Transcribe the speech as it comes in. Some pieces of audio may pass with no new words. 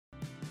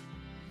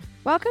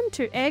Welcome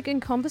to Ag in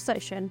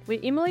Conversation, where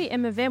Emily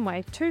and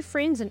Mavemwe, two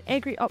friends and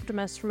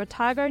agri-optimists from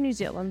Otago, New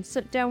Zealand,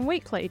 sit down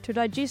weekly to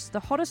digest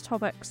the hottest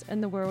topics in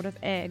the world of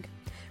ag,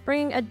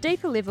 bringing a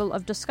deeper level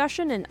of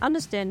discussion and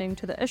understanding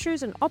to the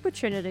issues and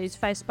opportunities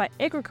faced by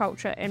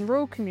agriculture and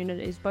rural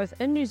communities both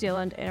in New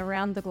Zealand and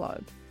around the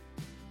globe.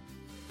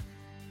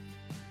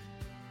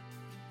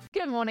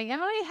 Good morning,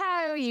 Emily.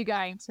 How are you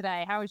going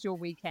today? How was your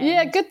weekend?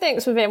 Yeah, good,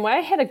 thanks,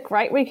 Mavemwe. Had a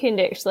great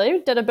weekend, actually.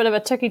 Did a bit of a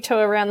tiki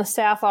tour around the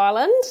South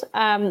Island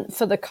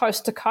for the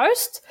coast to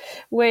coast.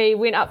 We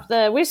went up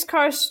the west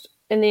coast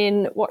and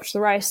then watched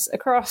the race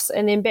across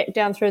and then back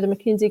down through the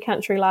Mackenzie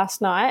country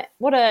last night.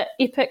 What an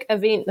epic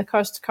event the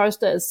coast to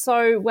coast is.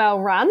 So well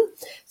run.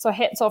 So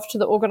hats off to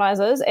the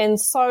organisers, and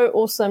so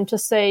awesome to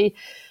see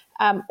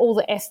all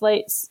the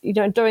athletes,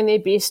 doing their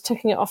best,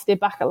 ticking it off their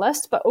bucket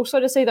list, but also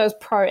to see those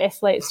pro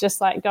athletes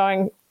just like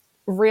going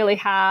really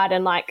hard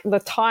and like the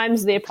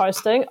times they're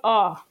posting.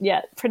 Oh,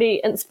 yeah, pretty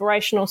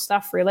inspirational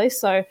stuff, really.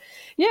 So,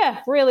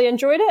 yeah, really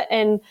enjoyed it.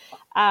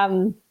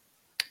 And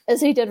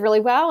Izzy did really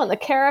well in the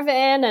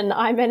caravan, and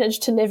I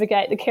managed to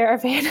navigate the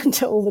caravan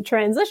into all the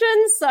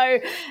transitions. So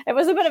it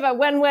was a bit of a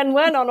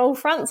win-win-win on all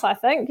fronts, I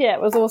think. Yeah,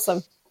 it was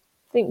awesome.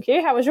 Thank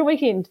you. How was your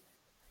weekend?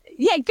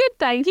 Yeah, good,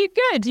 thank you.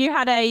 Good. You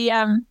had a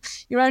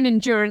your own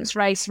endurance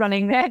race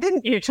running there,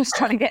 didn't you? Just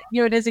trying to get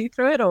you and Izzy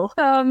through it all.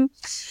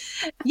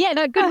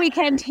 Good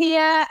weekend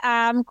here.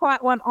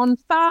 Quite one on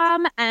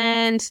farm,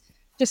 and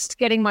just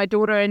getting my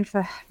daughter in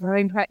for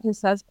rowing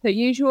practice as per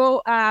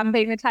usual.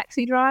 Being a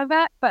taxi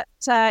driver, but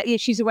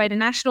she's away to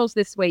nationals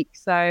this week,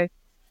 so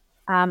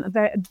a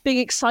very big,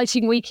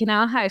 exciting week in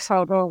our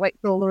household. We'll wait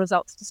for all the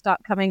results to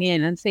start coming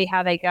in and see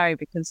how they go,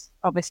 because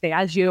obviously,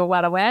 as you're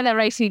well aware, they're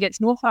racing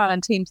against North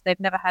Island teams they've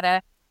never had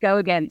a go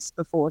against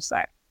before. So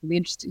it'll be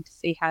interesting to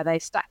see how they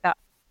stack up.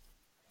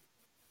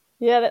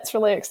 Yeah, that's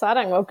really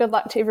exciting. Well, good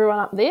luck to everyone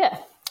up there.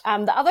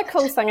 The other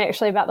cool thing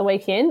actually about the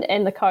weekend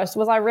and the coast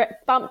was I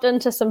bumped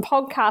into some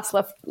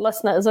podcast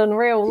listeners in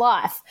real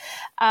life.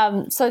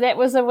 So that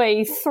was a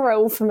wee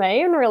thrill for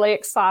me and really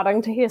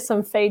exciting to hear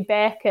some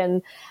feedback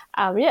and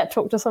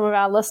talk to some of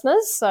our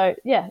listeners. So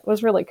yeah, it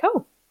was really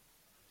cool.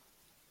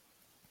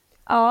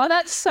 Oh,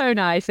 that's so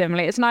nice,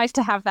 Emily. It's nice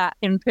to have that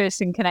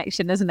in-person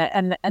connection, isn't it?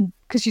 And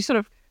because you sort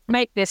of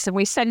make this and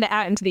we send it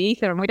out into the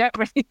ether and we don't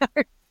really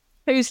know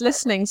who's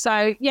listening.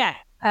 So yeah.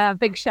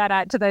 Big shout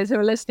out to those who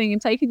are listening and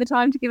taking the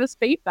time to give us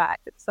feedback.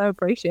 It's so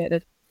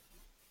appreciated.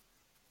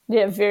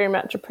 Yeah, very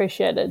much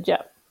appreciated.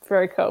 Yeah,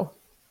 very cool.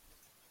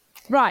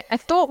 Right. I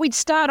thought we'd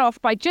start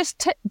off by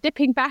just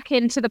dipping back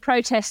into the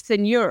protests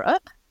in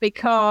Europe,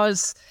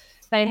 because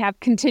they have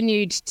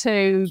continued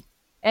to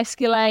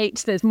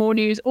escalate. There's more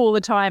news all the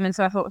time. And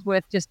so I thought it was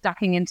worth just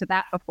ducking into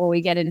that before we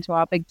get into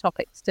our big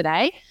topics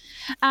today.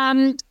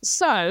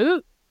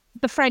 So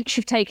the French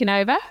have taken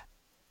over.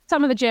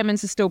 Some of the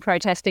Germans are still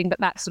protesting, but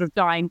that's sort of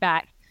dying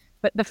back.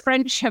 But the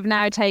French have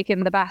now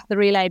taken the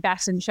relay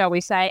baton, shall we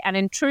say, and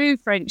in true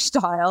French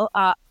style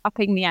are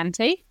upping the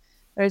ante.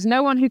 There is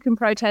no one who can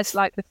protest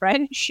like the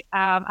French.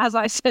 As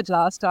I said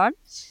last time,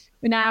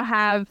 we now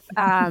have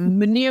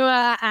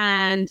manure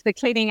and the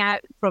cleaning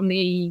out from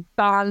the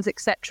barns,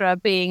 etc.,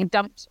 being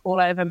dumped all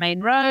over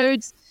main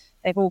roads.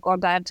 They've all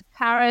gone down to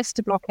Paris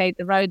to blockade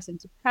the roads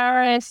into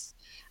Paris.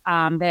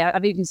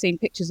 I've even seen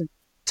pictures of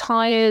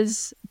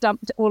tyres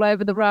dumped all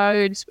over the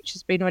roads, which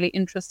has been really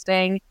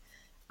interesting.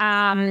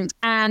 And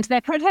they're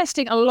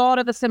protesting a lot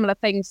of the similar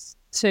things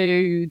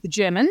to the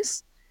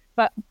Germans.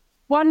 But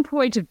one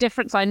point of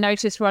difference I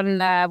noticed when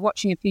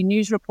watching a few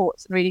news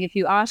reports and reading a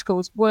few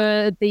articles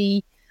was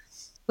the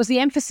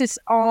emphasis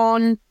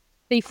on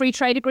the free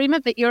trade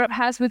agreement that Europe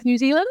has with New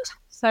Zealand.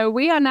 So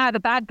we are now the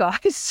bad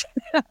guys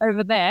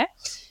over there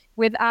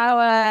with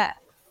our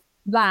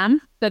lamb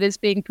that is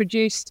being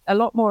produced a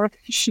lot more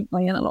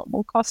efficiently and a lot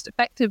more cost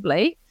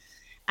effectively.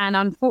 And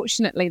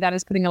unfortunately, that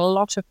is putting a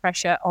lot of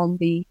pressure on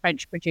the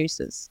French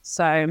producers.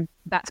 So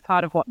that's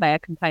part of what they are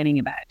complaining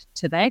about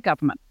to their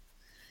government.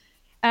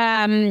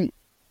 Again,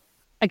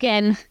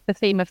 the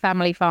theme of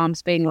family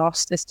farms being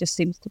lost, this just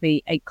seems to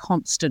be a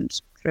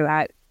constant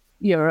throughout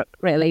Europe,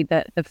 really,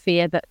 the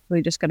fear that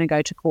we're just going to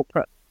go to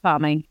corporate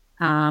farming.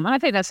 And I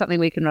think that's something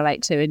we can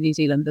relate to in New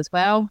Zealand as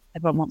well.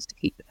 Everyone wants to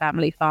keep the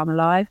family farm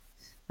alive.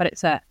 But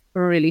it's a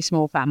really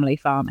small family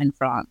farm in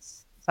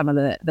France. Some of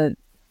the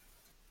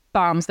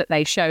farms that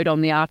they showed on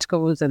the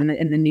articles and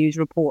in the news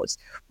reports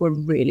were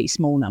really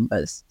small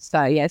numbers.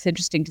 So, yeah, it's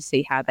interesting to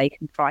see how they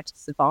can try to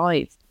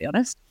survive, to be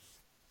honest.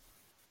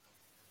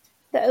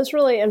 That is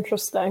really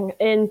interesting.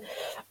 And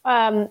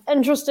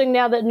interesting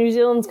now that New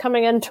Zealand's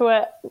coming into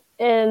it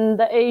in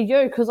the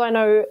EU, because I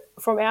know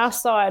from our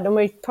side, and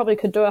we probably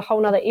could do a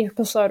whole nother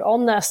episode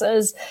on this,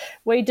 is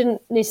we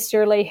didn't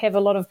necessarily have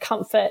a lot of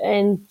comfort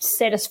and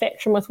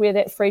satisfaction with where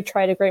that free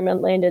trade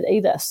agreement landed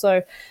either.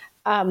 So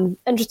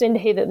interesting to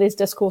hear that there's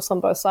discourse on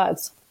both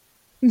sides.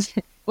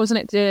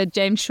 Wasn't it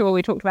James Shaw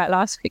we talked about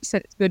last week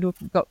said it's good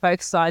we've got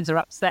both sides are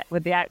upset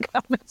with the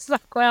outcome. It's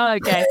like, well,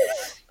 okay.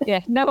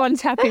 Yeah, no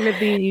one's happy with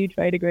the EU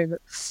trade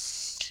agreement.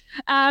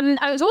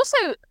 I was also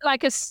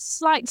like a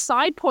slight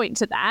side point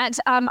to that.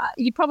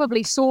 You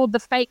probably saw the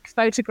fake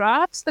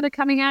photographs that are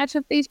coming out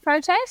of these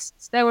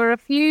protests. There were a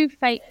few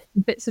fake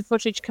bits of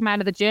footage come out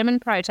of the German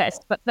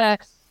protest, but the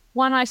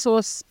one I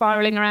saw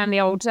spiraling around the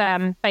old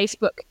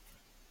Facebook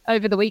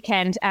over the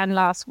weekend and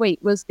last week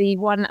was the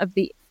one of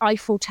the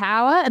Eiffel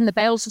Tower and the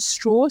bales of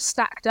straw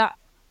stacked up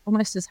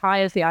almost as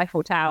high as the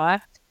Eiffel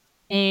Tower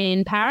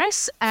in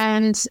Paris,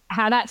 and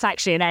how that's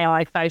actually an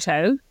AI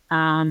photo.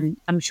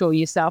 I'm sure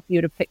yourself, you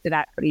would have picked it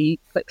out pretty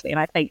quickly. And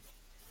I think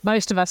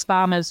most of us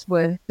farmers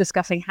were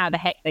discussing how the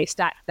heck they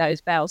stacked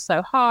those bales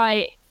so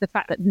high, the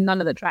fact that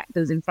none of the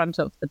tractors in front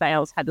of the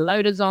bales had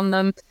loaders on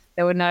them.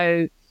 There were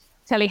no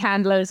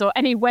telehandlers or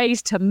any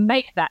ways to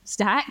make that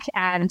stack.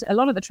 And a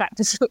lot of the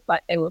tractors looked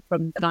like they were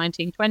from the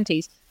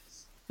 1920s.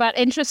 But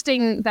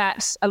interesting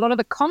that a lot of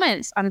the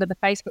comments under the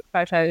Facebook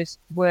photos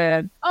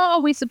were,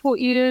 "Oh, we support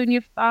you and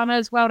your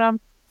farmers. Well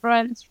done,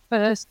 friends,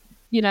 for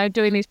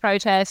doing these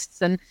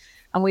protests, and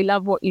we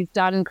love what you've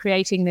done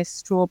creating this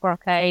straw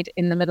brocade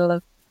in the middle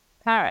of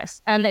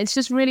Paris." And it's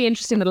just really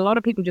interesting that a lot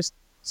of people just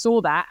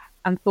saw that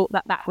and thought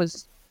that that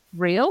was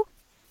real.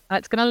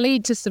 It's going to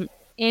lead to some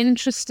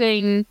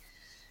interesting,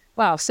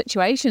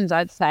 situations,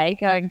 I'd say,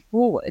 going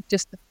forward.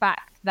 Just the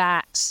fact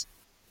that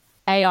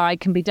AI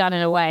can be done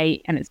in a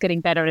way, and it's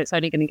getting better, and it's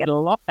only going to get a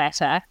lot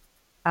better,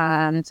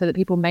 so that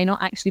people may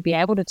not actually be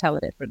able to tell the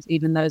difference,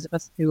 even those of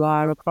us who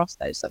are across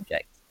those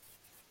subjects.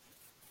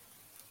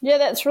 Yeah,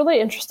 that's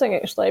really interesting,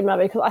 actually,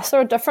 maybe, because I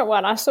saw a different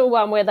one. I saw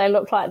one where they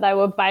looked like they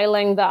were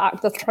bailing the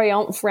Arc de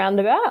Triomphe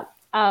roundabout.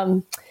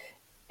 And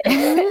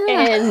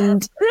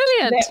brilliant.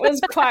 That was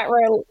quite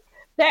real.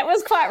 That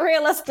was quite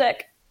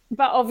realistic.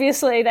 But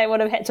obviously they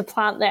would have had to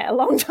plant that a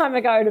long time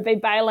ago to be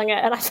bailing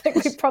it. And I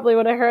think we probably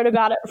would have heard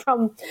about it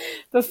from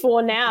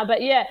before now.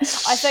 But yeah,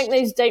 I think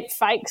these deep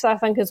fakes, I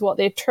think is what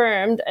they're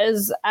termed,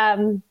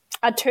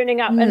 are turning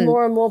up in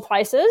more and more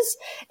places.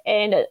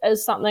 And it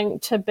is something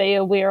to be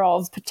aware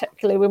of,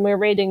 particularly when we're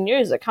reading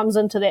news. It comes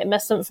into that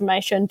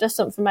misinformation,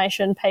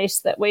 disinformation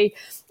piece that we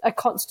are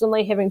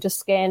constantly having to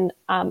scan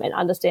and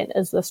understand,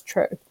 is this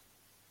true?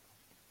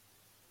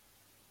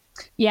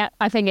 Yeah,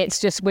 I think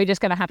we're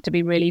just going to have to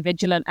be really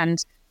vigilant.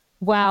 And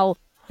while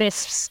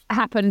this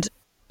happened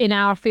in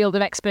our field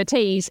of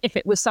expertise, if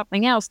it was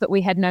something else that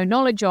we had no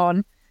knowledge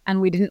on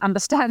and we didn't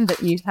understand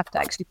that you have to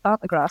actually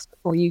plant the grass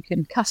before you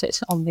can cut it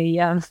on the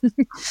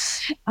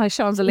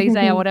Champs-Elysees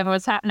or whatever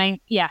was happening,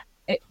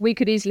 we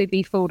could easily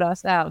be fooled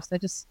ourselves. So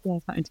just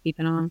something to keep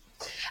an eye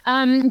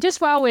on.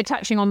 Just while we're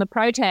touching on the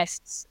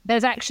protests,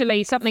 there's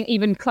actually something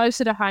even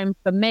closer to home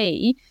for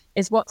me,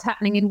 is what's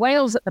happening in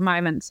Wales at the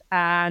moment.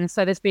 And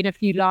so there's been a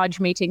few large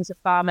meetings of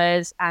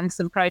farmers and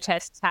some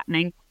protests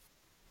happening.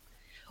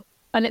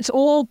 And it's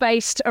all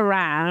based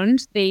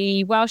around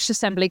the Welsh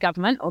Assembly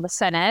Government, or the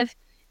Senedd,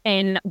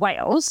 in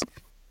Wales,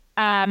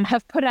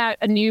 have put out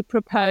a new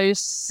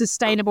proposed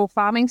sustainable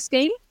farming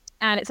scheme.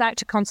 And it's out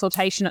to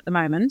consultation at the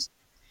moment.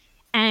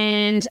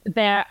 And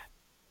there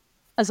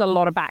is a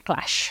lot of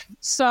backlash.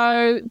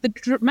 So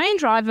the main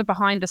driver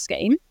behind the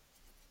scheme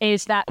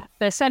is that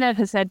the Senedd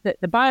has said that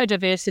the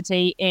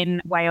biodiversity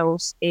in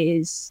Wales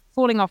is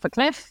falling off a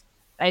cliff.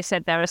 They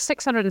said there are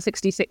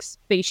 666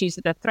 species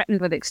that are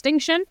threatened with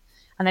extinction,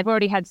 and they've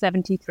already had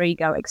 73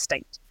 go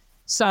extinct.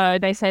 So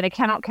they say they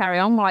cannot carry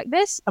on like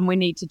this, and we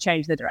need to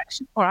change the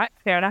direction. All right,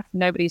 fair enough.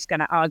 Nobody's going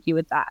to argue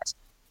with that.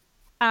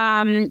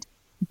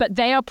 But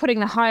they are putting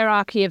the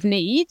hierarchy of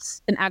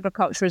needs in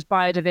agriculture as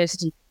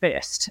biodiversity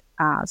first.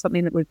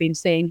 Something that we've been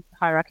seeing,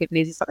 hierarchy of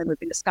needs is something we've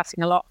been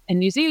discussing a lot in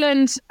New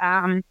Zealand.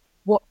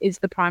 What is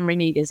the primary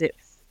need? Is it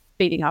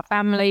feeding our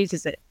families?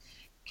 Is it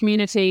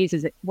communities?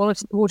 Is it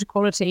water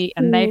quality?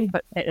 And they've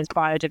put it as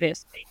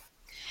biodiversity.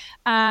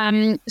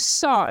 And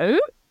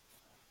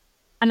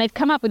they've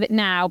come up with it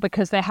now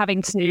because they're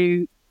having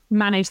to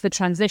manage the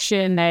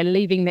transition. They're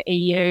leaving the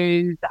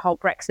EU, the whole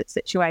Brexit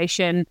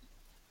situation.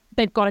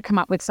 They've got to come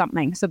up with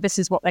something. So this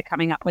is what they're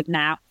coming up with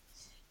now.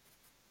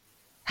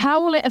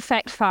 How will it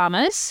affect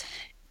farmers?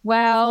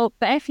 Well,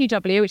 the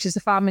FUW, which is the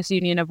Farmers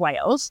Union of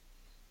Wales,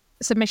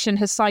 submission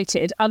has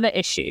cited other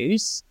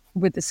issues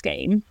with the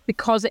scheme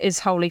because it is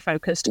wholly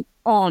focused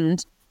on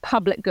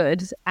public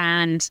goods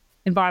and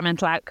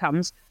environmental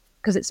outcomes,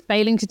 because it's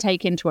failing to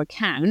take into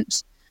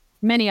account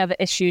many other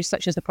issues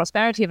such as the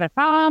prosperity of a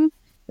farm,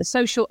 the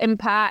social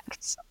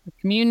impacts, the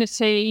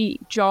community,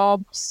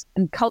 jobs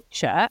and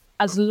culture,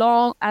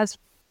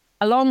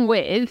 along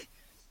with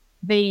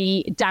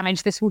the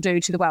damage this will do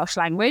to the Welsh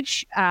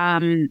language.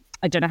 I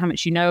don't know how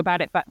much you know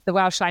about it, but the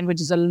Welsh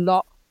language is a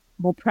lot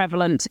more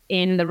prevalent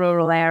in the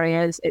rural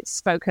areas. It's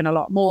spoken a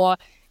lot more.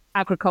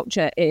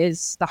 Agriculture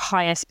is the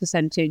highest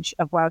percentage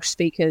of Welsh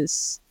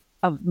speakers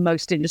of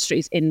most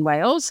industries in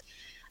Wales,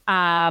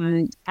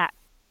 at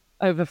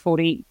over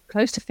 40,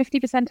 close to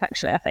 50%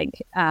 actually, I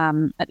think,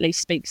 at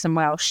least speak some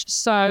Welsh.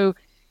 So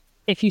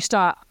if you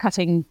start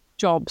cutting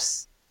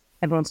jobs,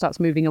 everyone starts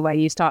moving away,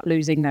 you start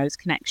losing those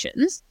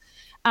connections.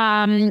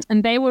 And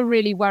they were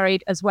really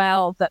worried as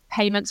well that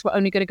payments were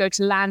only going to go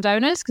to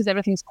landowners because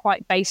everything's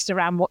quite based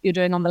around what you're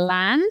doing on the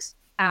land,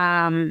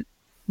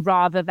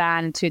 rather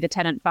than to the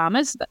tenant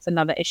farmers. That's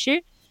another issue.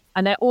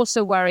 And they're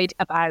also worried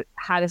about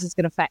how this is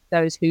going to affect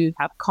those who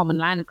have common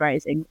land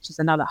grazing, which is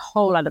another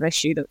whole other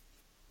issue that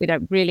we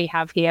don't really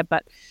have here.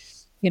 But,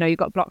 you've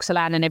got blocks of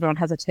land and everyone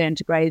has a turn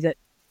to graze it.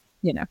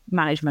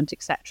 Management,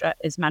 etc.,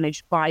 is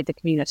managed by the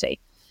community.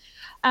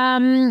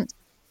 The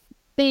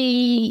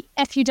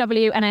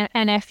FUW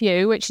and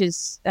NFU, which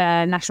is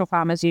National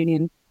Farmers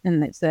Union,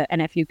 and it's the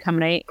NFU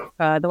company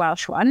for the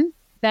Welsh one,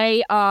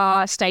 they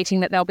are stating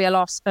that there'll be a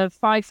loss of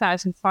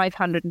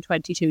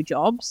 5,522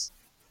 jobs,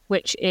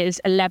 which is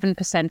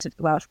 11% of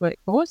the Welsh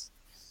workforce.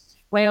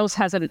 Wales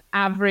has an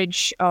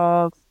average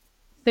of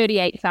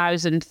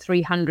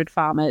 38,300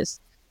 farmers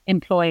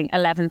employing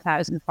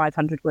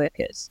 11,500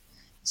 workers.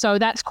 So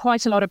that's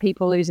quite a lot of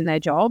people losing their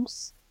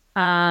jobs.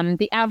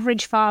 The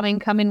average farm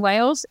income in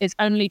Wales is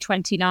only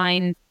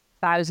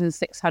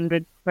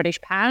 29,600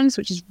 British pounds,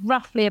 which is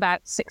roughly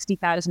about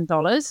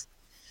 $60,000.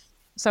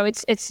 So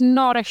it's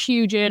not a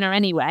huge earner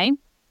anyway.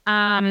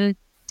 And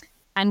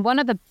one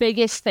of the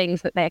biggest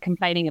things that they're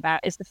complaining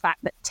about is the fact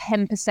that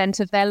 10%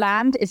 of their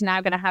land is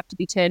now going to have to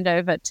be turned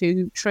over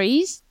to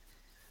trees.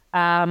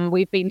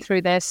 We've been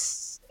through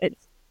this.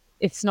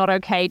 It's not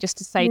okay just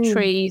to say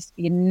trees.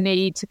 You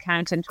need to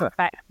count into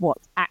effect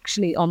what's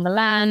actually on the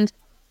land.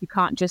 You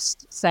can't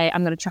just say,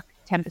 I'm going to chuck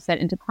 10%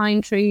 into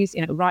pine trees,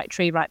 right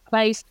tree, right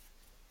place.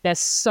 There's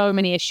so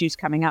many issues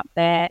coming up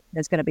there.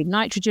 There's going to be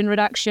nitrogen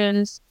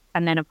reductions.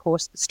 And then, of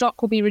course, the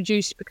stock will be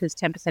reduced because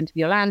 10% of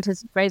your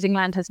grazing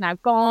land has now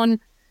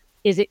gone.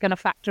 Is it going to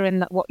factor in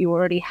that what you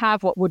already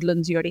have, what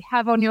woodlands you already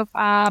have on your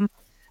farm?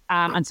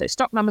 And so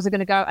stock numbers are going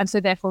to go. And so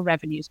therefore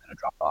revenue is going to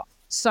drop off.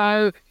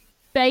 So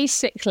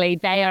basically,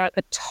 they are at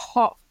the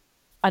top,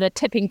 at a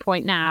tipping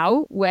point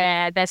now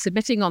where they're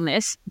submitting on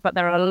this, but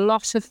there are a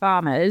lot of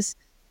farmers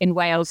in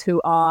Wales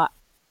who are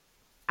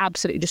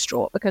absolutely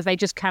distraught because they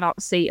just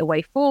cannot see a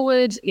way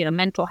forward.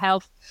 Mental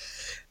health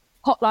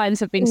hotlines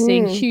have been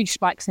seeing huge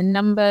spikes in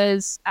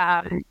numbers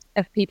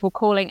of people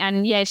calling.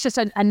 And it's just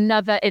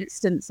another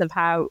instance of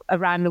how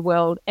around the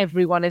world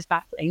everyone is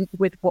battling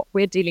with what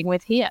we're dealing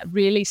with here.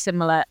 Really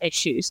similar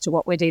issues to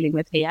what we're dealing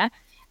with here.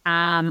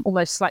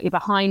 Almost slightly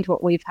behind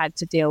what we've had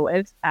to deal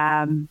with.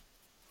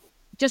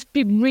 Just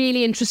be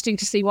really interesting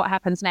to see what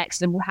happens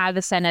next and how the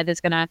Senedd is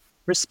going to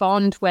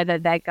respond, whether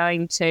they're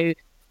going to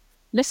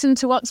listen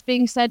to what's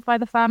being said by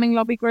the farming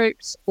lobby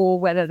groups or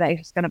whether they're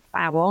just going to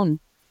plow on.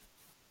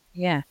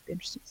 Yeah,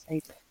 interesting to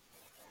see.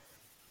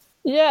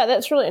 Yeah,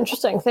 that's really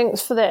interesting.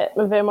 Thanks for that,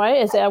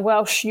 Mavemwe, as our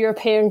Welsh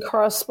European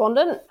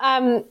correspondent.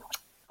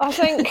 I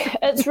think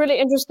it's really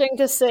interesting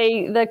to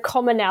see the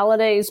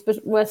commonalities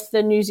with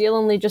the New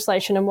Zealand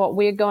legislation and what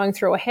we're going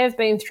through or have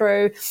been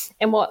through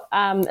and what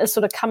is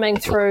sort of coming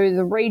through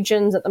the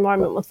regions at the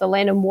moment with the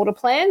land and water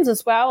plans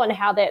as well and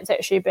how that's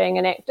actually being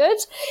enacted.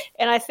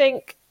 And I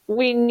think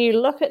when you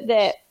look at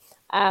that,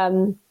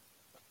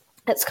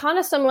 it's kind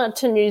of similar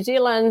to New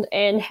Zealand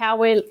and how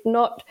we're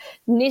not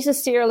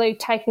necessarily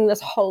taking this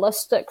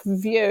holistic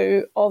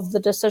view of the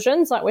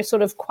decisions, like we're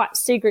sort of quite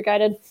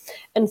segregated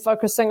and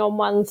focusing on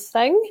one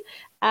thing.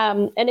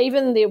 And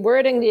even their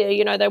wording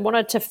there, they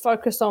wanted to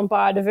focus on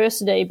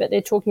biodiversity, but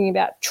they're talking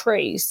about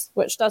trees,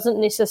 which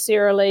doesn't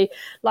necessarily,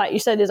 like you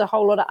say, there's a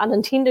whole lot of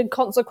unintended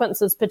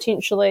consequences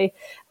potentially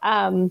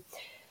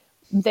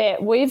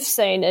that we've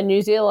seen in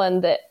New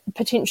Zealand that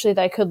potentially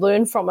they could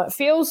learn from. It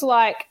feels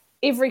like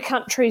every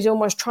country is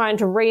almost trying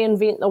to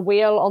reinvent the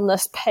wheel on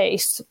this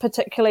piece,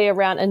 particularly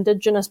around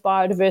Indigenous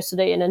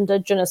biodiversity and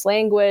Indigenous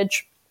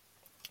language,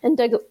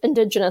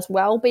 Indigenous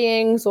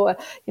well-beings, or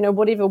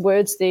whatever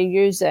words they're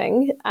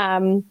using.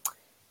 And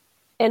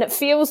it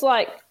feels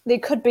like there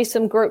could be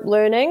some group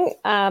learning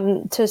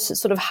to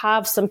sort of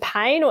halve some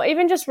pain or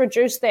even just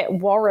reduce that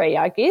worry,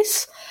 I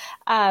guess,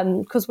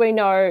 because we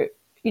know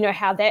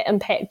how that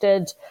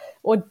impacted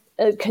or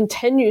it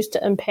continues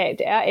to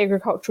impact our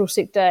agricultural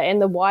sector and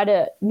the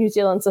wider New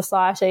Zealand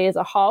society as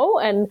a whole.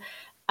 And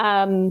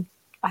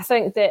I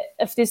think that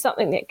if there's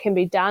something that can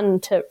be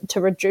done to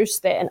reduce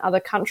that in other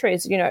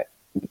countries,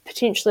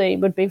 potentially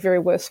would be very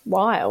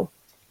worthwhile.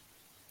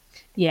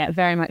 Yeah,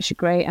 very much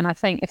agree. And I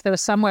think if there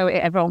was somewhere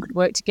where everyone could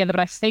work together,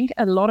 but I think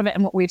a lot of it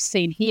and what we've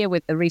seen here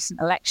with the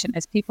recent election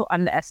is people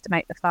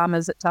underestimate the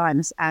farmers at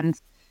times, and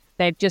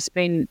they've just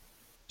been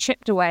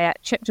chipped away at,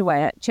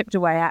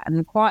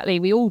 and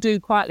quietly, we all do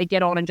quietly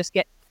get on and just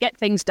get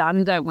things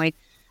done, don't we?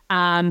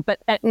 But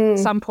at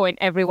some point,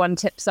 everyone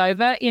tips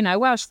over.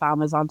 Welsh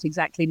farmers aren't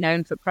exactly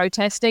known for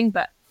protesting,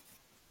 but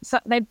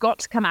they've got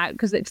to come out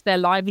because it's their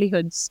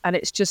livelihoods, and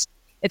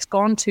it's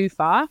gone too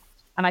far.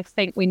 And I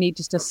think we need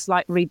just a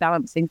slight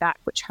rebalancing back,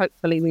 which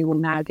hopefully we will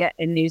now get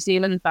in New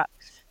Zealand, but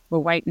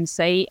we'll wait and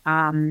see.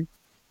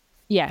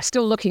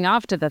 Still looking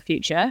after the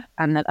future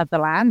and of the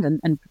land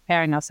and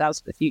preparing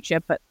ourselves for the future,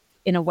 but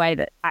in a way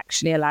that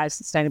actually allows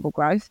sustainable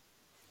growth.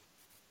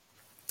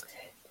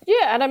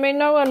 Yeah, and I mean,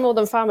 no one more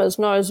than farmers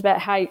knows about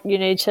how you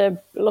need to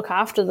look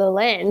after the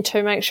land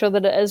to make sure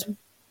that it is,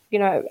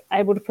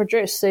 able to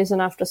produce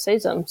season after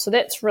season. So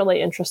that's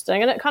really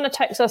interesting. And it kind of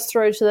takes us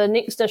through to the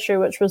next issue,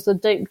 which was the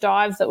deep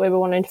dive that we were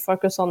wanting to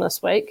focus on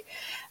this week.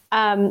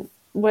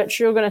 which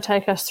you're going to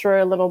take us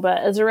through a little bit,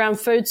 is around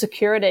food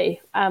security,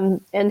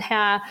 and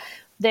how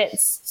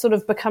that's sort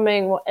of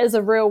becoming what is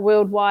a real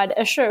worldwide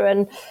issue.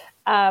 And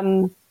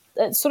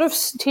it sort of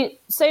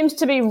seems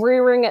to be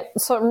rearing it.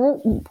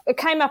 So it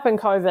came up in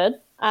COVID,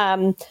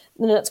 and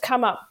it's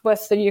come up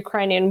with the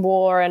Ukrainian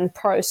war and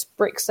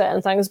post-Brexit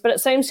and things, but it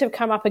seems to have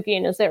come up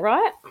again. Is that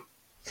right?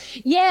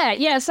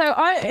 Yeah. So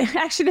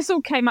this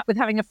all came up with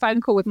having a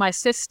phone call with my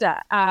sister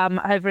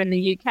over in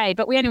the UK.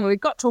 But we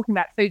got talking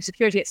about food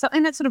security. It's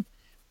something that sort of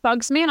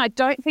bugs me, and I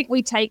don't think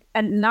we take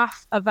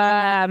enough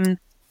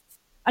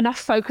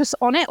focus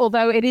on it,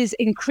 although it is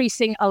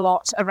increasing a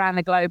lot around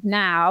the globe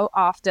now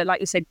after,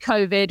 like you said,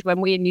 COVID, when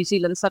we in New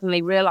Zealand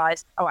suddenly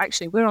realised, oh,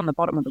 actually, we're on the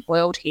bottom of the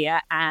world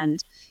here,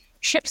 and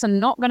ships are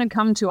not going to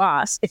come to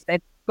us if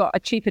they've got a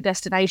cheaper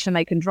destination.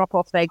 They can drop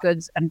off their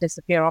goods and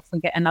disappear off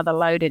and get another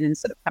load in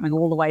instead of coming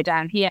all the way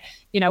down here.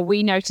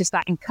 We noticed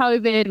that in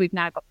COVID. We've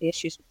now got the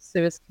issues with the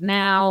Suez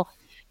Canal.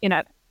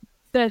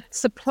 The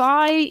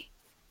supply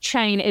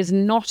chain is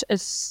not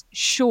as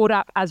shored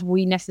up as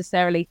we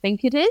necessarily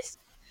think it is.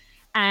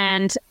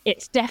 And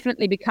it's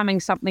definitely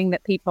becoming something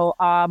that people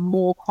are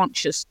more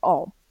conscious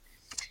of.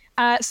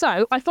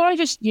 So I thought I'd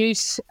just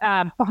use,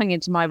 buying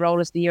into my role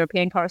as the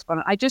European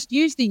correspondent, I just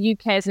used the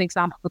UK as an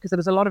example because there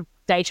was a lot of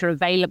data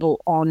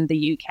available on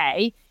the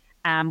UK,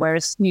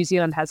 whereas New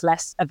Zealand has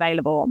less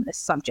available on this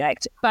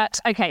subject. But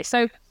okay,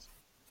 so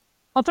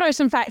I'll throw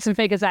some facts and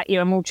figures at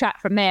you and we'll chat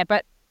from there.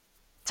 But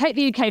take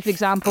the UK, for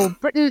example.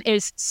 Britain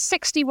is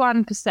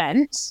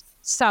 61%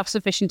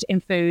 self-sufficient in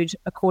food,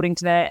 according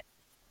to their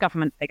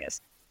government figures.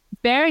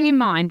 Bearing in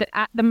mind that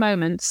at the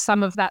moment,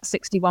 some of that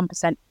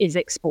 61% is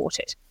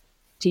exported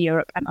to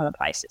Europe and other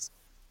places.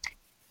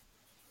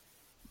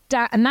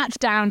 And that's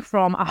down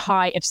from a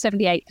high of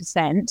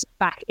 78%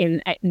 back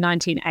in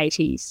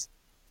 1980s,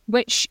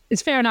 which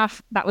is fair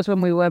enough. That was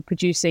when we were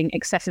producing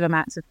excessive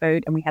amounts of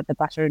food and we had the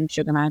butter and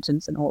sugar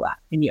mountains and all that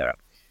in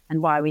Europe,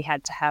 and why we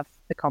had to have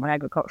the common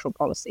agricultural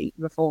policy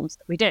reforms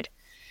that we did.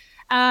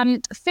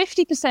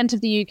 50%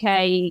 of the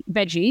UK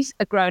veggies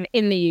are grown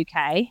in the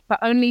UK, but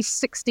only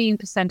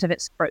 16% of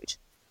it's fruit,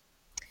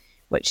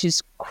 which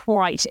is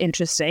quite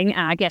interesting.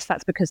 And I guess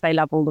that's because they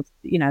love all of,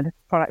 the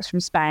products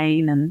from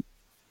Spain, and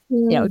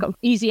we've got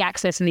easy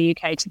access in the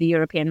UK to the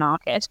European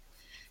market.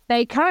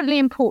 They currently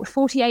import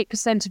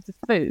 48% of the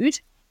food,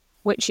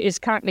 which is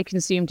currently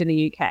consumed in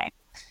the UK.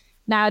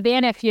 Now, the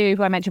NFU,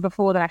 who I mentioned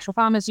before, the National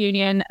Farmers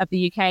Union of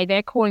the UK,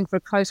 they're calling for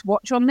a close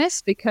watch on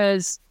this,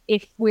 because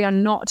if we are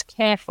not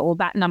careful,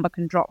 that number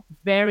can drop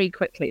very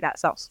quickly, that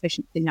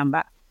self-sufficiency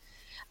number.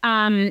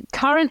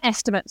 Current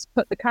estimates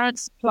put the current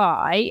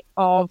supply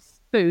of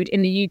food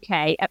in the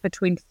UK at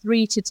between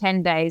 3 to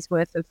 10 days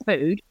worth of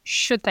food,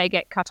 should they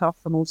get cut off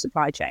from all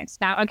supply chains.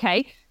 Now,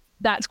 okay,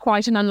 that's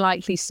quite an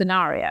unlikely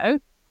scenario,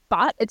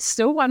 but it's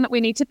still one that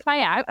we need to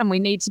play out and we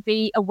need to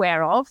be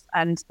aware of.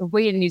 And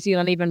we in New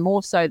Zealand, even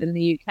more so than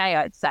the UK,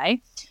 I'd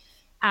say,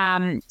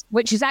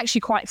 which is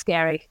actually quite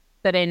scary,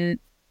 that in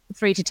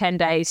 3 to 10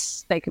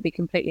 days, they could be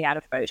completely out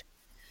of food.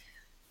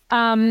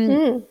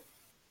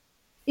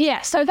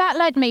 Yeah, so that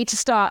led me to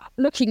start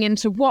looking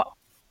into what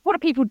are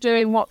people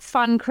doing, what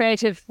fun,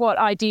 creative, what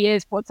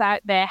ideas, what's out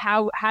there,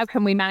 how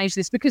can we manage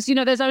this? Because,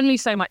 there's only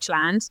so much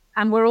land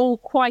and we're all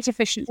quite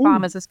efficient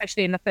farmers,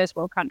 especially in the first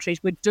world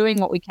countries. We're doing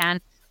what we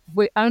can.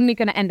 We're only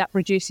going to end up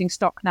reducing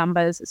stock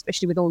numbers,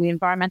 especially with all the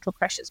environmental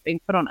pressures being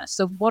put on us.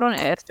 So what on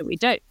earth do we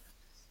do?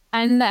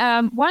 And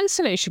one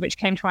solution which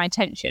came to my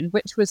attention,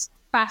 which was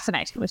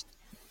fascinating, was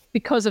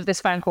because of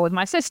this phone call with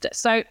my sister.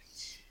 So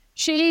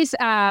she's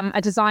a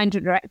design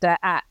director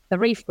at the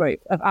Reef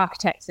Group of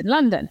architects in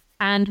London,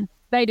 and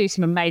they do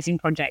some amazing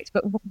projects.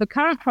 But the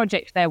current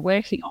project they're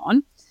working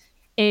on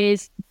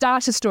is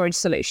data storage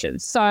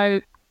solutions.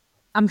 So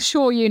I'm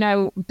sure you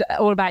know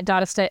all about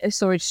data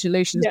storage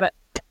solutions, but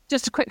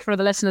just a quick for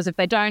the listeners if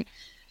they don't,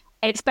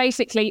 it's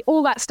basically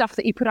all that stuff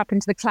that you put up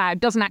into the cloud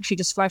doesn't actually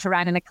just float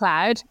around in a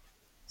cloud.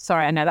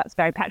 Sorry, I know that's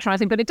very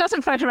patronizing, but it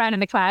doesn't float around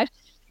in the cloud.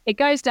 It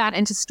goes down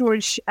into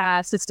storage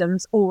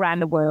systems all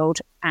around the world,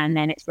 and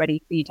then it's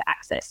ready for you to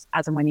access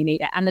as and when you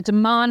need it. And the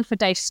demand for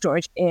data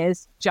storage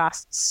is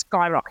just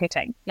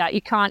skyrocketing. Yeah,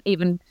 you can't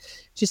even,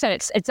 she said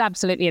it's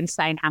absolutely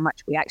insane how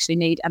much we actually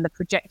need, and the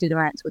projected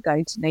amounts we're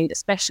going to need,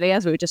 especially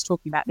as we were just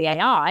talking about the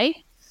AI,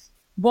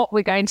 what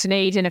we're going to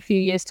need in a few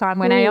years' time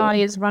when AI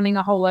is running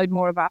a whole load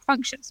more of our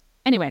functions.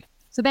 Anyway,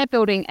 so they're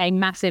building a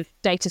massive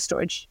data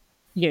storage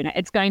unit.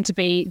 It's going to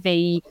be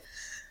the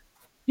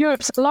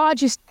Europe's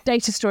largest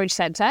data storage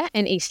centre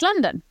in East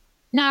London.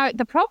 Now,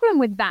 the problem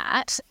with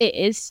that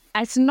is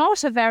it's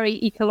not a very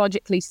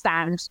ecologically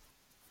sound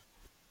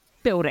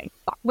building.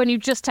 When you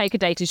just take a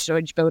data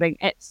storage building,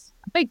 it's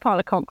a big pile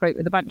of concrete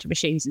with a bunch of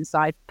machines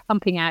inside,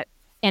 pumping out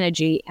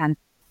energy and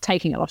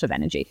taking a lot of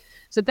energy.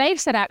 So they've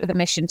set out with a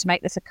mission to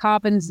make this a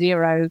carbon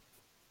zero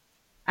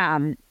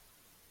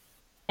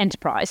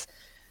enterprise.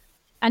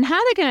 And how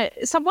they're going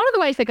to, so one of the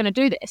ways they're going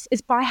to do this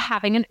is by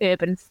having an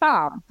urban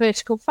farm,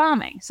 vertical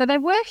farming. So they're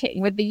working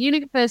with the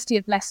University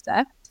of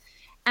Leicester,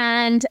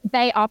 and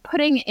they are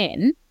putting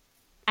in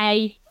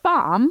a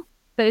farm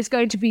that is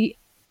going to be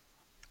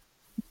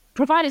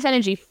provide its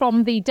energy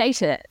from the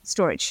data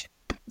storage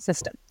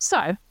system.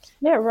 So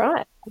yeah,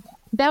 right.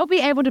 they'll be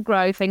able to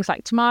grow things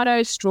like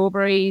tomatoes,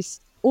 strawberries,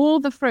 all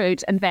the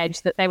fruit and veg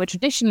that they would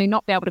traditionally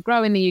not be able to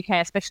grow in the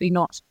UK, especially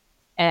not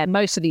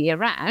most of the year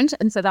round.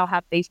 And so they'll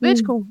have these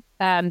vertical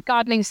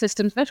gardening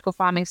systems, vertical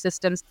farming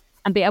systems,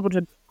 and be able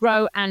to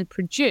grow and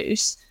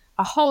produce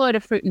a whole load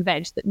of fruit and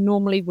veg that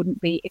normally wouldn't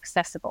be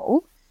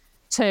accessible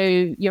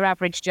to your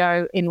average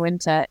Joe in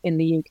winter in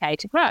the UK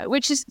to grow,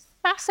 which is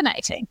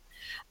fascinating.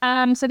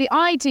 So the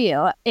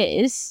ideal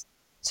is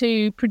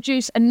to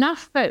produce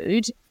enough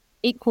food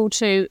equal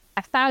to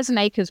 1,000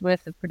 acres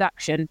worth of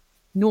production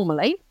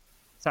normally.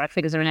 Sorry,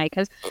 figures are in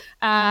acres,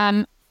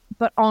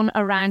 but on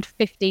around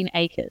 15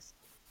 acres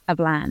of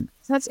land.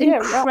 So that's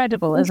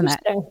incredible, isn't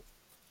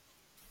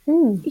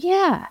it?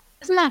 Yeah.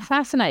 Isn't that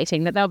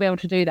fascinating that they'll be able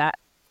to do that?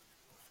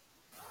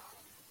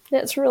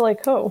 That's really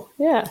cool.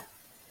 Yeah.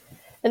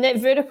 And that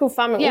vertical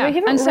farming, we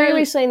haven't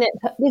really seen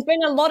that. There's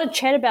been a lot of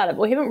chat about it,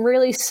 but we haven't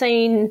really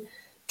seen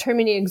too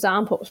many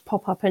examples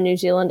pop up in New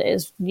Zealand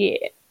as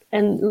yet,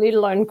 and let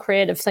alone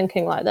creative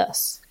thinking like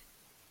this.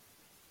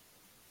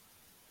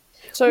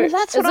 So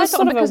that's what I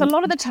thought, because a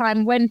lot of the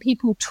time when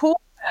people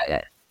talk about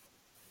it...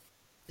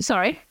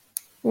 Sorry?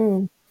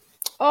 Oh,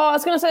 I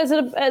was going to say,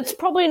 it's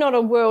probably not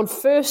a world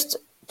first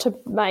to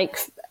make,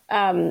 to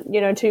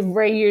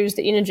reuse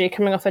the energy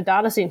coming off a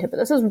data centre, but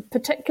this is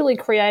particularly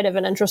creative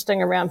and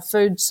interesting around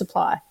food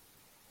supply.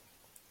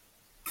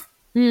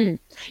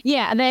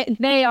 Yeah, and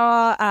they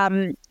are,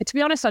 to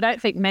be honest, I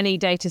don't think many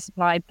data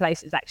supply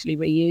places actually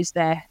reuse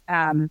their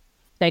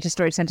data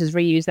storage centres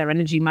reuse their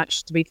energy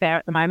much, to be fair,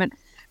 at the moment.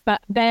 But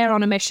they're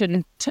on a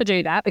mission to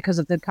do that because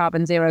of the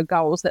carbon zero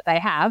goals that they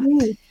have.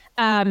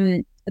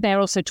 They're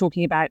also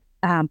talking about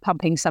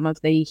pumping some of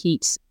the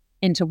heat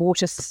into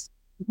water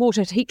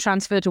heat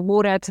transfer to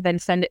water to then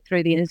send it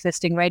through the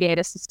existing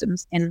radiator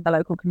systems in the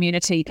local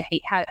community to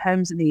heat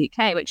homes in the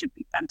UK, which would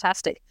be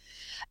fantastic.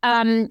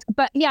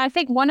 But yeah, I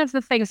think one of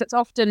the things that's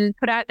often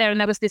put out there, and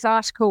there was this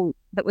article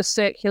that was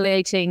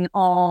circulating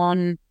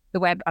on the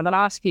web in the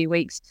last few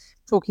weeks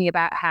talking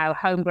about how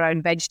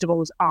homegrown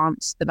vegetables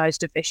aren't the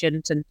most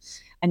efficient, and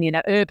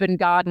urban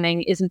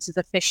gardening isn't as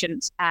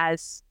efficient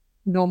as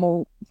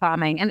normal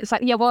farming. And it's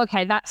like, yeah, well,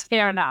 okay, that's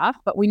fair enough,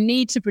 but we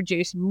need to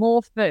produce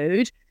more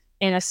food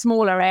in a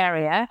smaller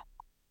area.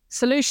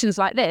 Solutions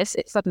like this,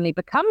 it suddenly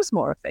becomes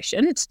more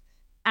efficient.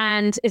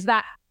 And is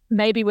that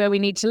maybe where we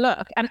need to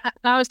look? And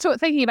I was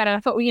thinking about it, I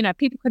thought, well,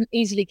 people can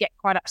easily get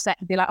quite upset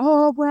and be like,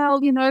 oh, well,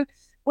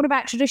 what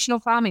about traditional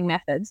farming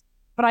methods?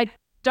 But I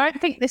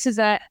don't think this is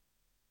a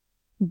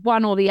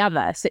one or the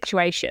other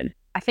situation.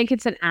 I think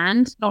it's an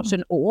and, not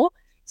an or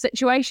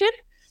situation.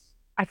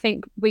 I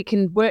think we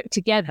can work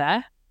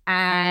together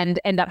and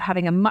end up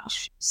having a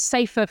much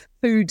safer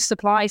food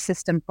supply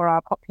system for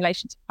our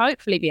population to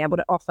hopefully be able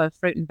to offer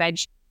fruit and veg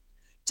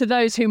to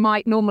those who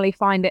might normally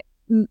find it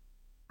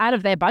out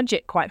of their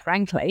budget, quite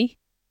frankly.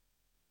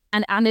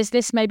 And is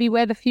this maybe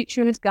where the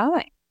future is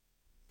going?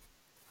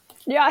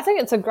 Yeah, I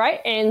think it's a great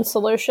and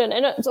solution.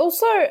 And it's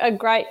also a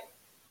great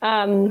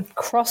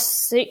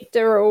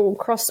cross-sectoral,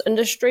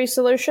 cross-industry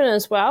solution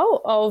as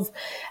well of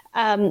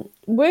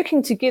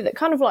working together,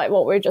 kind of like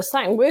what we were just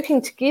saying, working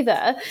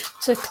together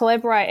to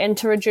collaborate and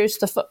to reduce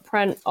the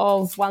footprint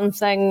of one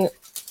thing,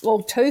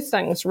 well, two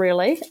things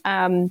really.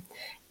 And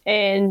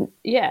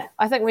yeah,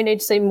 I think we need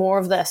to see more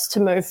of this to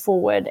move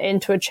forward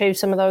and to achieve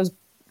some of those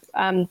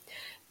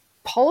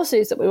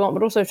policies that we want,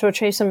 but also to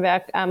achieve some of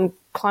our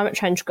climate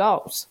change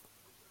goals.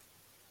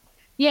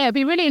 Yeah, it'd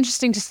be really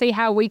interesting to see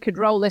how we could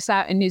roll this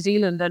out in New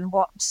Zealand and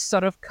what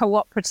sort of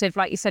cooperative,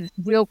 like you said,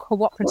 real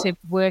cooperative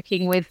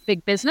working with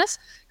big business.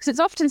 Because it's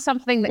often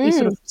something that you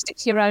sort of stick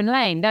to your own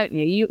lane, don't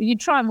you? You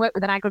try and work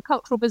with an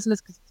agricultural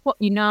business because it's what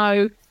you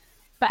know.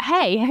 But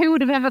hey, who would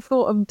have ever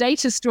thought of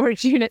data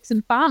storage units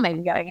and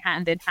farming going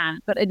hand in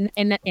hand? But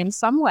in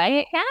some way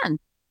it can.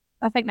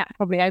 I think that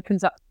probably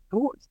opens up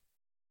doors.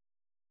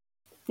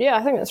 Yeah,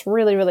 I think that's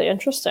really, really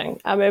interesting.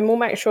 And we'll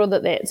make sure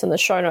that that's in the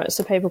show notes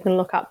so people can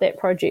look up that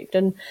project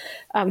and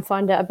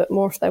find out a bit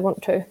more if they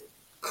want to.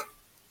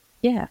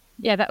 Yeah,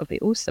 that would be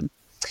awesome.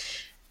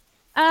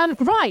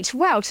 Right,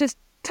 well, to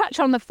touch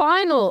on the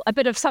final, a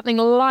bit of something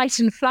light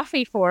and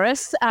fluffy for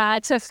us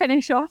to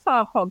finish off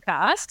our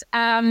podcast.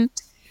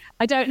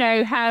 I don't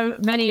know how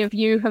many of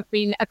you have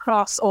been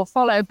across or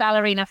follow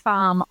Ballerina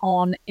Farm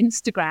on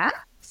Instagram,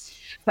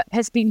 but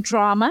there's been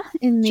drama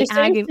in the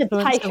ag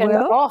influencer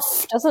world.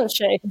 Off, doesn't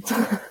she?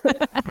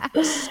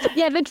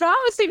 Yeah, the drama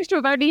seems to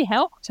have only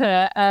helped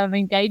her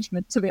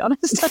engagement, to be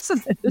honest,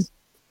 doesn't it?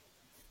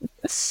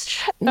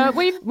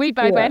 We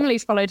both,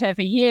 Emily's followed her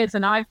for years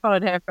and I've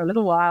followed her for a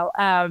little while.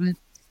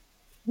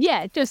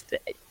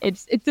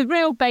 It's a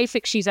real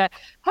basic. She's a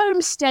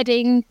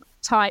homesteading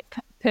type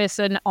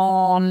person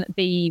on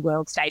the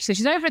world stage. So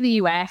she's over in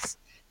the US,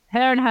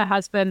 her and her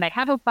husband, they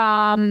have a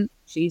farm.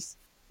 She's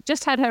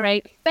just had her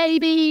eighth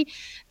baby.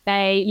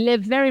 They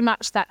live very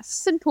much that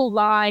simple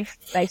life.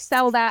 They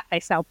sell that. They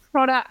sell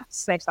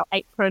products. They sell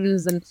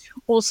aprons and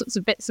all sorts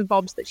of bits and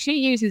bobs that she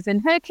uses in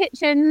her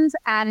kitchens.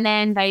 And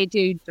then they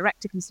do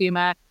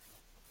direct-to-consumer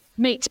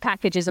meat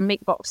packages and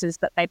meat boxes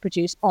that they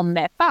produce on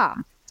their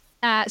farm.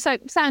 So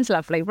sounds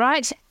lovely,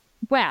 right?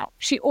 Well,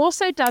 she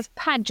also does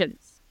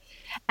pageants.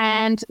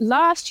 And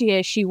last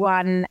year she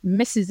won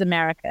Mrs.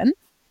 American,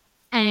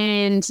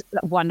 and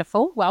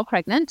wonderful, well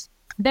pregnant.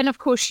 Then, of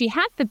course, she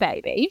had the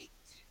baby,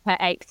 her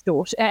eighth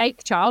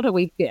child, a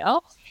wee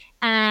girl.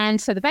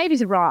 And so the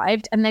baby's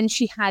arrived, and then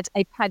she had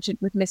a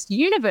pageant with Miss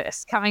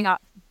Universe coming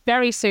up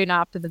very soon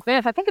after the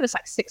birth. I think it was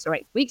like 6 or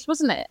 8 weeks,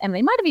 wasn't it? And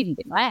they might have even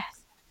been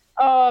less.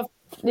 Oh,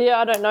 yeah,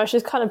 I don't know.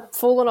 She's kind of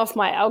fallen off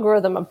my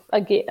algorithm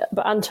again,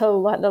 but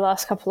until like the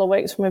last couple of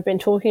weeks when we've been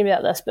talking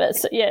about this. But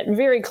it's, yeah,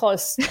 very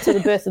close to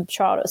the birth of the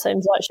child. It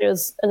seems like she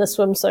was in a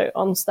swimsuit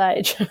on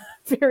stage.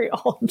 Very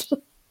odd.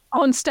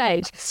 On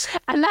stage.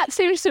 And that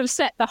seems to have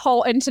set the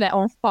whole internet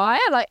on fire.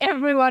 Like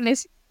everyone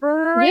is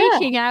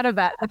freaking out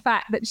about the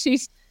fact that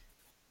she's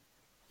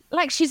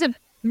the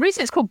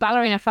reason it's called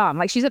Ballerina Farm.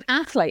 Like she's an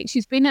athlete.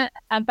 She's been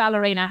a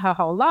ballerina her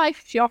whole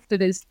life. She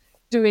often is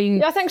doing...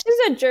 Yeah, I think she's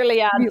a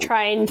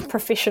Juilliard-trained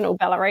professional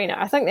ballerina.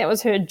 I think that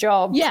was her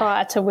job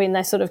prior to when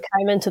they sort of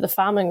came into the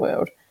farming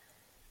world.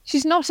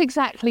 She's not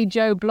exactly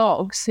Joe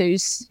Bloggs,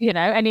 who's,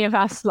 any of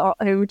us lot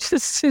who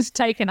just has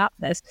taken up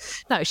this.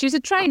 No, she's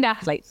a trained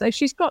athlete, so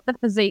she's got the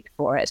physique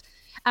for it.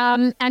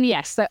 And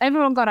yes, so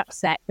everyone got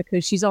upset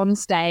because she's on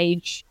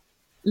stage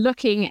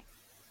looking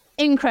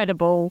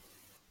incredible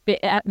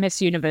at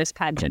Miss Universe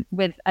pageant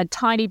with a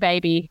tiny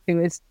baby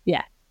who is,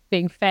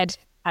 being fed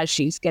as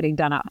she's getting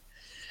done up.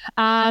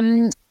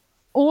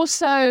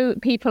 Also,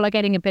 people are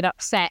getting a bit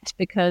upset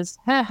because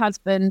her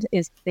husband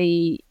is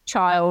the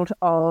child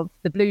of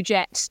the Blue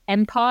Jet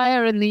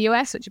empire in the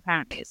US, which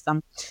apparently is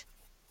some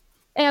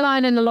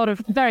airline and a lot of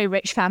very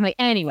rich family.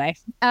 Anyway,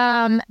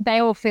 they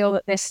all feel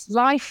that this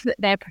life that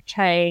they're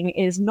portraying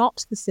is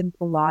not the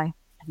simple life,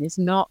 and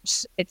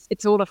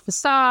it's all a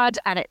facade,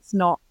 and it's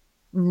not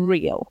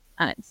real,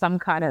 and it's some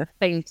kind of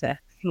thing to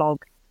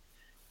flog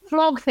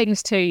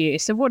things to you.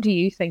 So what do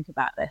you think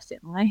about this,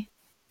 Emily?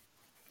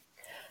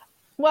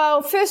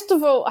 Well, first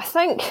of all, I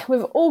think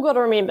we've all got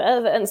to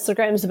remember that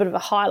Instagram's a bit of a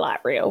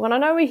highlight reel. And I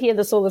know we hear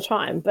this all the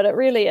time, but it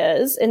really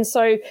is. And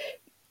so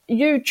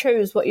you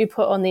choose what you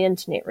put on the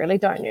internet, really,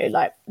 don't you?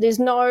 Like, there's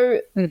no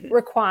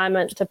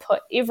requirement to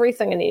put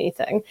everything in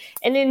anything.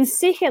 And then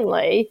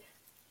secondly,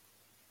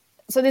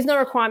 so there's no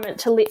requirement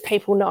to let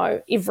people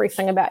know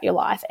everything about your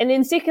life. And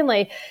then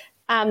secondly,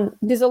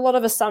 there's a lot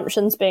of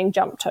assumptions being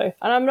jumped to.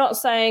 And I'm not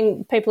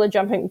saying people are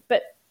jumping,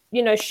 but,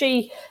 there's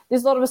a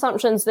lot of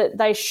assumptions that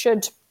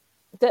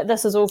that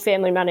this is all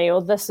family money,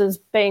 or this is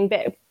being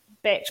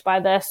backed by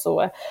this,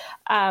 or,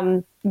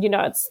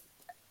 it's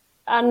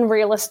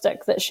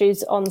unrealistic that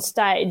she's on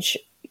stage.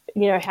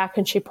 How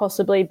can she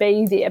possibly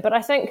be there? But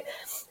I think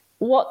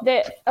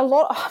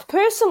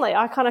personally,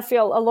 I kind of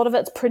feel a lot of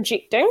it's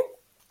projecting.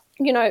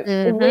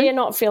 We're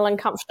not feeling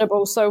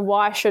comfortable, so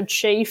why should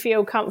she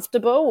feel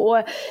comfortable?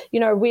 Or,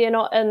 we're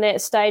not in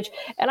that stage.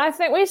 And I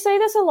think we see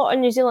this a lot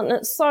in New Zealand, and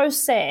it's so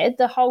sad,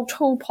 the whole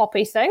tall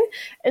poppy thing.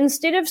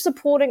 Instead of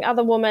supporting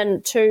other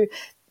women to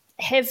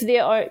have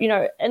their own,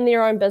 in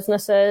their own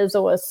businesses,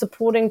 or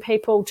supporting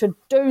people to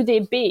do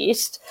their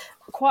best,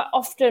 quite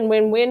often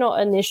when we're not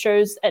in their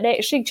shoes, it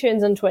actually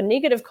turns into a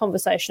negative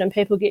conversation, and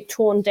people get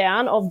torn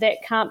down of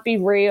that can't be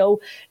real.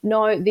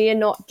 No, they're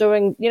not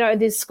doing,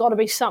 there's got to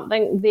be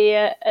something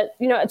there.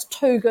 It's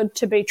too good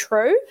to be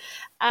true.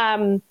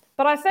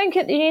 But I think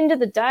at the end of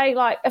the day,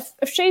 like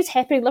if she's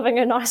happy living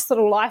a nice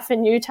little life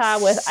in Utah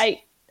with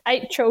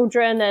eight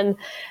children and,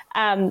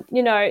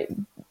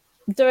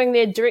 doing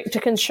their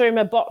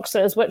direct-to-consumer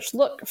boxes, which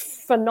look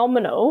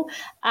phenomenal,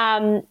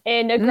 and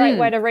a great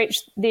way to reach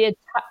their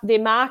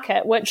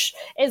market, which,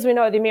 as we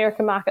know, the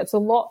American market's a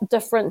lot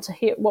different to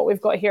what we've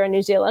got here in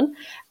New Zealand,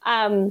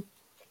 then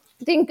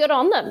good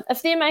on them.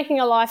 If they're making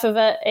a life of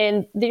it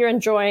and they're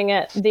enjoying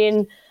it,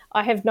 then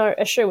I have no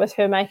issue with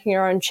her making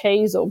her own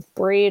cheese or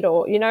bread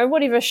or,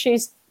 whatever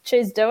she's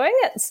doing.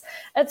 It's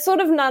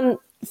sort of none...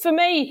 For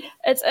me,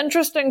 it's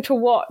interesting to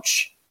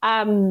watch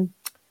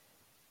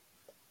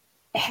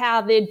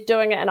how they're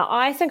doing it. And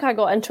I think I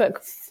got into it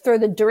through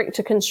the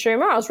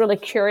direct-to-consumer. I was really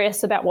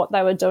curious about what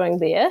they were doing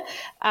there,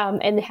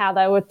 and how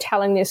they were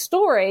telling their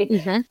story.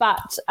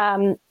 But,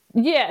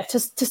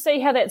 to see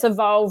how that's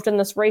evolved in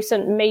this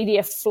recent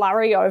media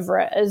flurry over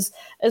it is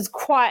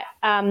quite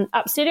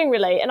upsetting,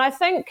 really. And I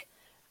think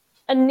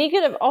a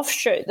negative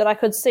offshoot that I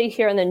could see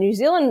here in the New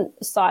Zealand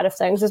side of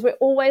things is we're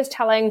always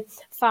telling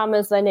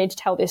farmers they need to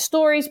tell their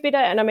stories better.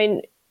 And I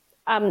mean,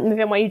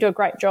 Mvemwa, you do a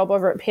great job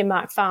over at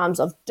Penmark Farms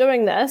of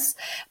doing this,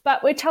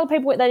 but we tell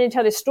people they need to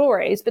tell their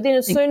stories, but then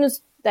as soon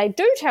as they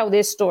do tell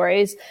their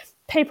stories,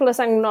 people are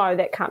saying, no,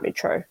 that can't be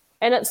true.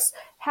 And it's,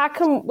 how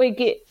can we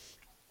get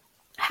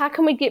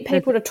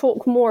people to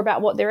talk more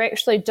about what they're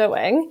actually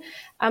doing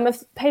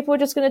if people are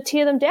just going to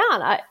tear them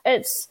down? I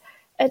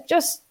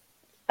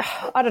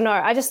don't know.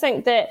 I just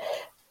think that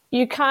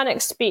you can't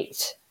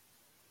expect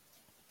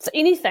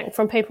anything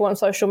from people on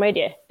social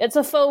media. It's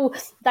a full,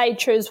 they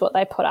choose what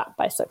they put up,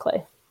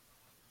 basically.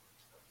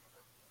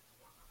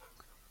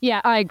 Yeah,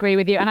 I agree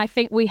with you. And I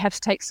think we have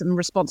to take some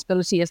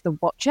responsibility as the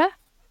watcher.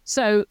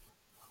 So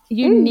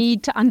you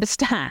need to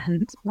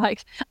understand,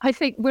 like, I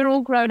think we're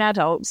all grown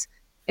adults.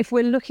 If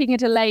we're looking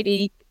at a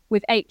lady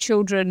with 8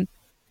 children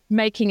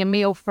making a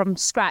meal from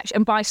scratch,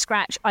 and by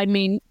scratch, I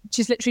mean,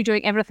 she's literally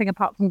doing everything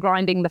apart from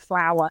grinding the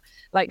flour.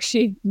 Like,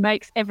 she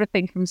makes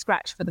everything from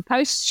scratch for the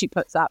posts she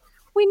puts up.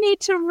 We need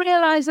to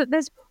realize that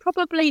there's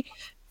probably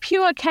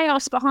pure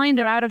chaos behind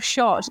her out of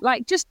shot.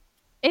 Like, just,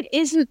 it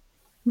isn't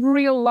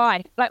real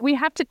life. Like, we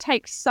have to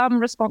take some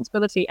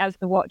responsibility as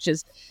the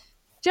watchers.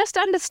 Just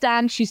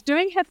understand she's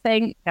doing her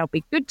thing. There'll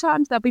be good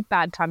times, there'll be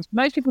bad times.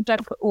 Most people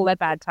don't put all their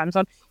bad times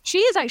on. She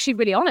is actually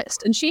really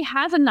honest, and she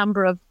has a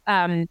number of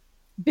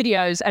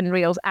videos and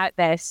reels out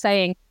there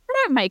saying, I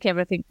don't make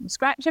everything from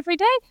scratch every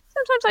day.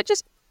 Sometimes I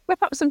just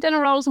whip up some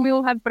dinner rolls and we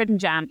all have bread and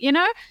jam, you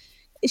know?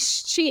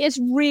 She is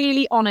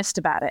really honest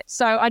about it.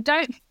 So I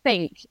don't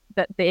think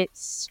that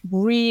it's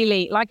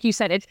really, like you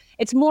said,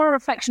 it's more a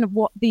reflection of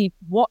what the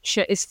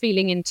watcher is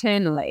feeling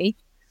internally.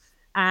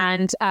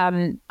 And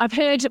I've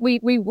heard, we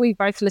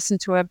both listened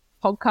to a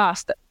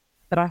podcast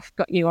that I've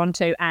got you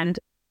onto, and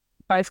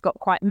both got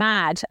quite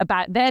mad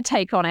about their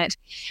take on it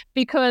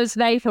because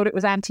they thought it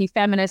was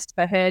anti-feminist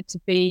for her to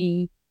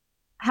be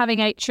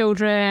having 8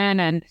 children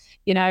and,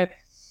 you know,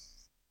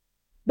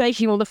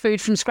 making all the food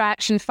from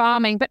scratch and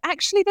farming. But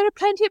actually, there are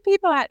plenty of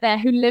people out there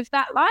who live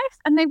that life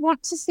and they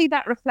want to see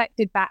that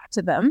reflected back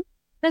to them.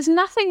 There's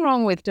nothing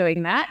wrong with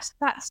doing that.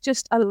 That's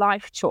just a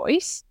life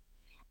choice.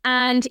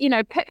 And, you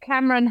know, Pip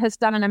Cameron has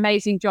done an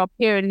amazing job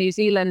here in New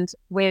Zealand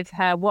with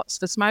her What's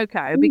for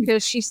Smoko,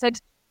 because she said,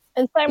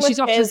 and same she's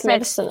with often Jazz said,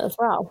 Madison as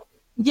well.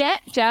 Yeah,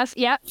 Jazz,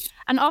 yeah.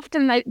 And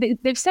often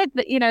they've said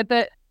that, you know,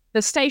 the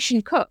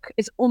station cook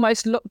is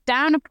almost looked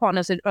down upon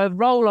as a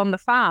role on the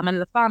farm, and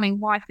the farming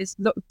wife is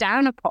looked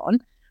down upon,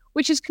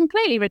 which is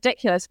completely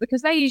ridiculous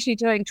because they're usually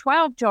doing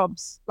 12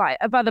 jobs, like,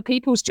 of other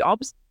people's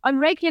jobs. I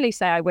regularly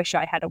say I wish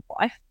I had a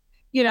wife,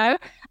 you know,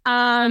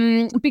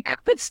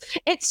 because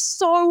it's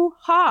so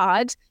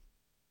hard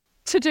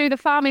to do the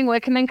farming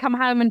work and then come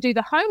home and do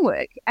the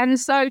homework. And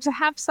so to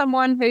have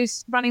someone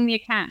who's running the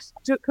account,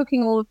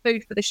 cooking all the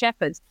food for the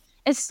shepherds,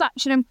 is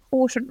such an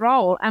important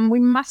role. And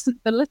we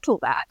mustn't belittle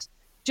that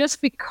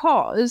just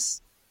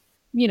because,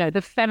 you know,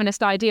 the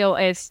feminist ideal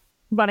is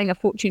running a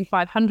Fortune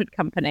 500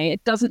 company.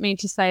 It doesn't mean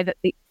to say that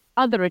the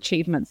other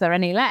achievements are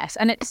any less.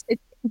 And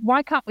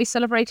why can't we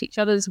celebrate each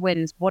other's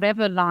wins,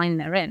 whatever line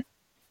they're in?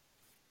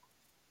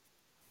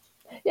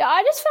 Yeah,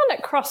 I just found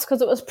it cross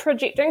because it was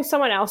projecting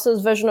someone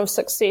else's vision of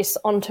success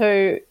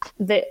onto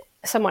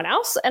someone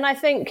else. And I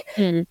think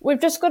we've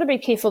just got to be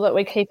careful that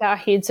we keep our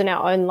heads in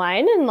our own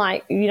lane and,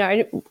 like, you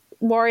know,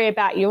 worry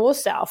about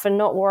yourself and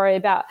not worry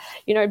about,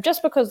 you know,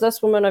 just because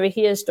this woman over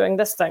here is doing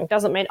this thing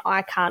doesn't mean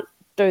I can't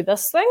do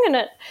this thing.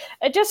 And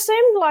it just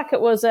seemed like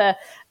it was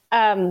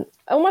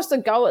almost a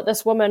go at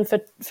this woman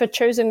for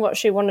choosing what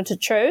she wanted to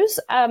choose.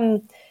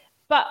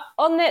 But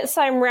on that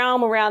same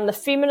realm around the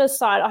feminist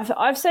side,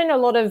 I've seen a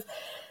lot of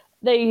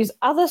these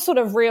other sort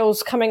of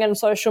reels coming in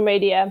social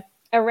media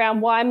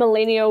around why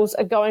millennials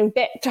are going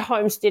back to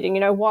homesteading,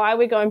 you know, why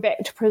we're going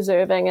back to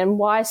preserving, and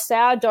why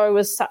sourdough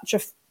was such a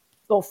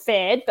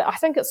fad, but I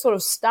think it's sort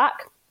of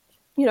stuck.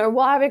 You know,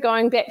 why we're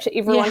going back to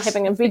everyone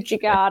having a veggie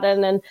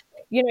garden, and,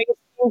 you know, you're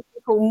seeing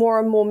people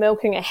more and more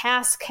milking a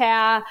house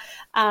cow.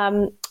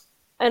 And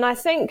I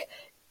think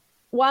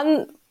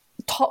one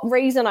top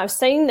reason I've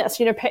seen this,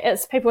 you know,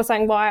 it's people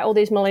saying why are all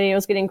these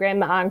millennials getting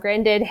grandma and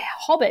granddad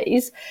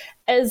hobbies,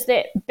 is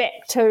that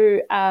back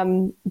to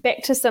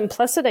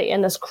simplicity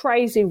in this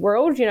crazy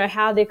world, you know,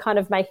 how they're kind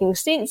of making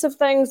sense of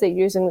things, they're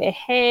using their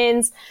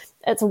hands,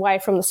 it's away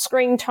from the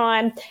screen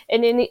time.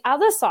 And then the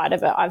other side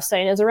of it I've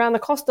seen is around the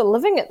cost of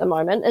living at the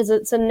moment, is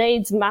it's a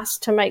needs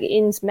must to make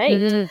ends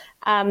meet,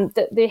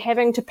 that they're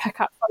having to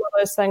pick up some of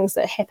those things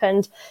that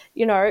happened,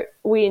 you know,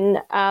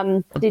 when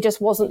there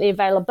just wasn't the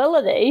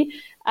availability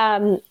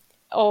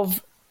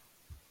of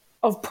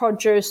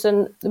produce,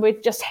 and we're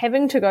just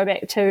having to go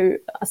back to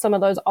some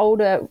of those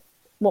older,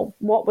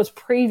 what was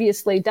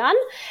previously done.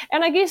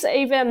 And I guess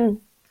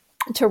even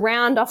to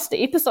round off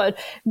the episode,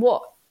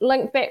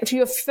 link back to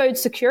your food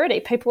security.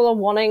 People are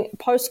wanting,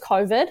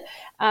 post-COVID,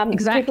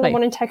 Exactly. people are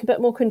wanting to take a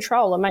bit more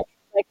control and make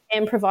sure they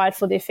can provide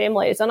for their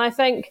families. And I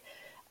think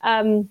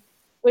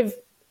we've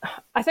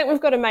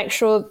got to make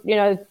sure, you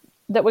know,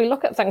 that we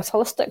look at things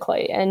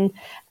holistically, and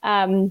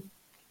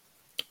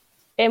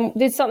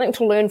there's something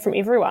to learn from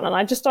everyone. And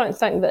I just don't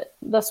think that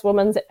this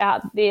woman's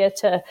out there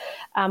to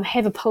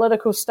have a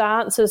political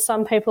stance, as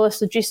some people are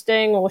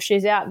suggesting, or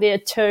she's out there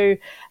to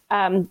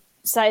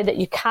say that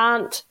you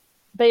can't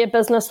be a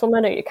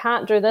businesswoman, or you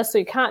can't do this, or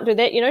you can't do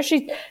that. You know,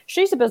 she's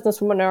a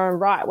businesswoman in her own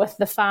right with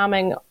the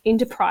farming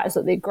enterprise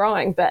that they're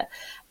growing. But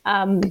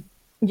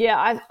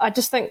I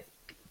just think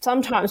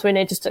sometimes we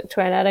need to stick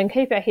to our knitting,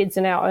 keep our heads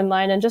in our own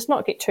lane, and just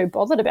not get too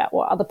bothered about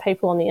what other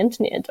people on the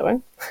internet are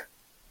doing.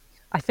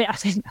 I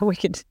think we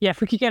could,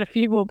 if we could get a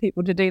few more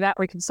people to do that,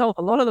 we can solve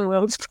a lot of the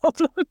world's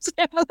problems,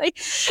 Emily.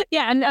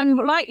 Yeah, and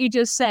like you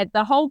just said,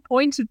 the whole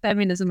point of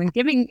feminism and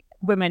giving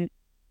women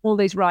all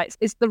these rights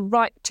is the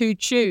right to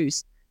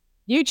choose.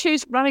 You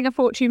choose running a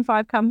Fortune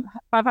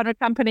 500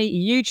 company,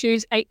 you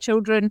choose 8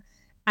 children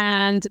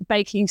and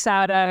baking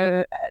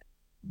sourdough,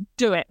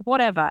 do it,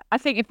 whatever. I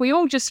think if we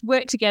all just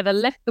work together,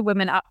 lift the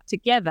women up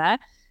together,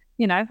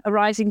 a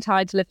rising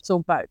tide lifts all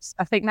boats.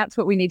 I think that's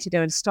what we need to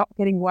do and stop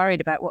getting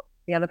worried about what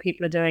the other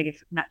people are doing, if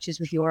it matches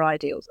with your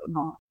ideals or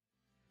not.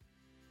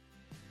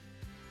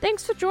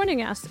 Thanks for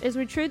joining us as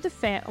we chewed the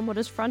fat on what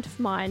is front of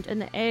mind in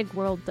the ag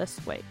world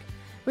this week.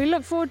 We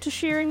look forward to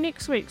sharing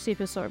next week's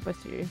episode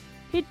with you.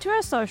 Head to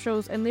our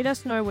socials and let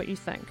us know what you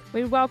think.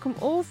 We welcome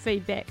all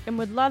feedback and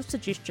would love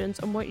suggestions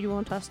on what you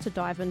want us to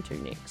dive into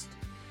next.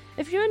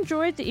 If you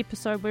enjoyed the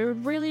episode, we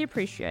would really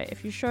appreciate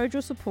if you showed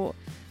your support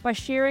by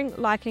sharing,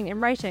 liking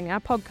and rating our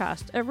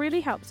podcast. It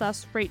really helps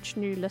us reach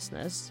new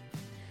listeners.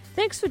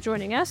 Thanks for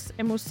joining us,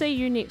 and we'll see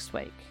you next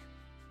week.